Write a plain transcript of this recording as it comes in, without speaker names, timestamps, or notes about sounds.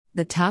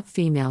The top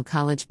female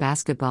college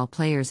basketball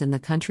players in the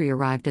country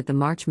arrived at the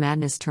March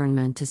Madness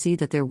tournament to see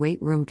that their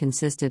weight room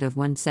consisted of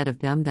one set of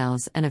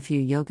dumbbells and a few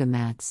yoga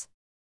mats.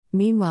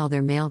 Meanwhile,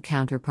 their male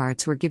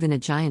counterparts were given a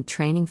giant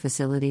training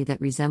facility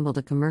that resembled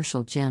a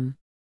commercial gym.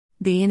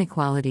 The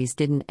inequalities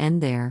didn't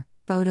end there.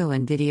 Photo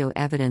and video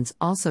evidence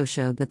also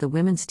showed that the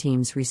women's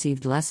teams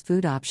received less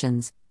food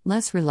options,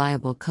 less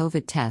reliable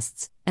COVID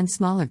tests, and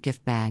smaller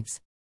gift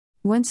bags.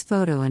 Once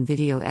photo and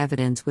video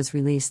evidence was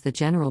released, the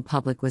general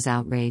public was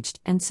outraged,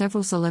 and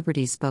several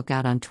celebrities spoke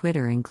out on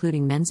Twitter,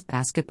 including men's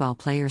basketball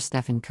player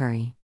Stephen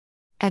Curry.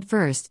 At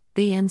first,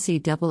 the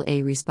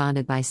NCAA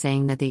responded by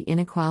saying that the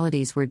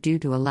inequalities were due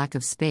to a lack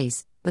of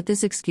space, but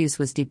this excuse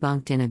was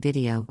debunked in a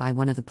video by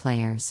one of the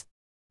players.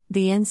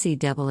 The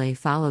NCAA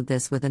followed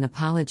this with an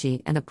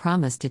apology and a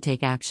promise to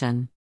take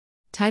action.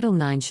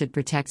 Title IX should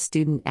protect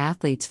student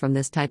athletes from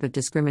this type of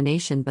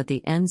discrimination, but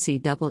the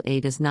NCAA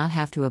does not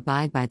have to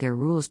abide by their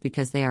rules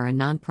because they are a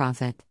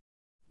nonprofit.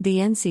 The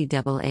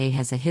NCAA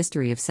has a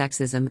history of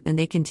sexism, and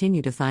they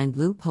continue to find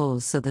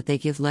loopholes so that they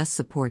give less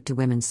support to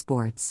women's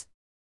sports.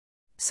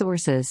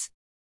 Sources: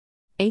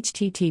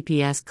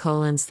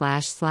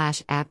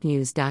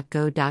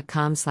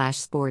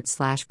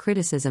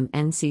 https://appnews.go.com/sports/criticism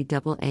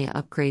NCAA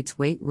upgrades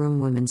weight room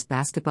women's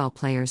basketball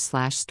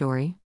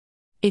players/story.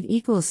 It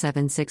equals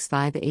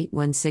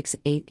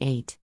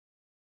 765816888.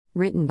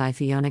 Written by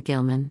Fiona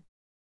Gilman.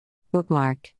 Bookmark.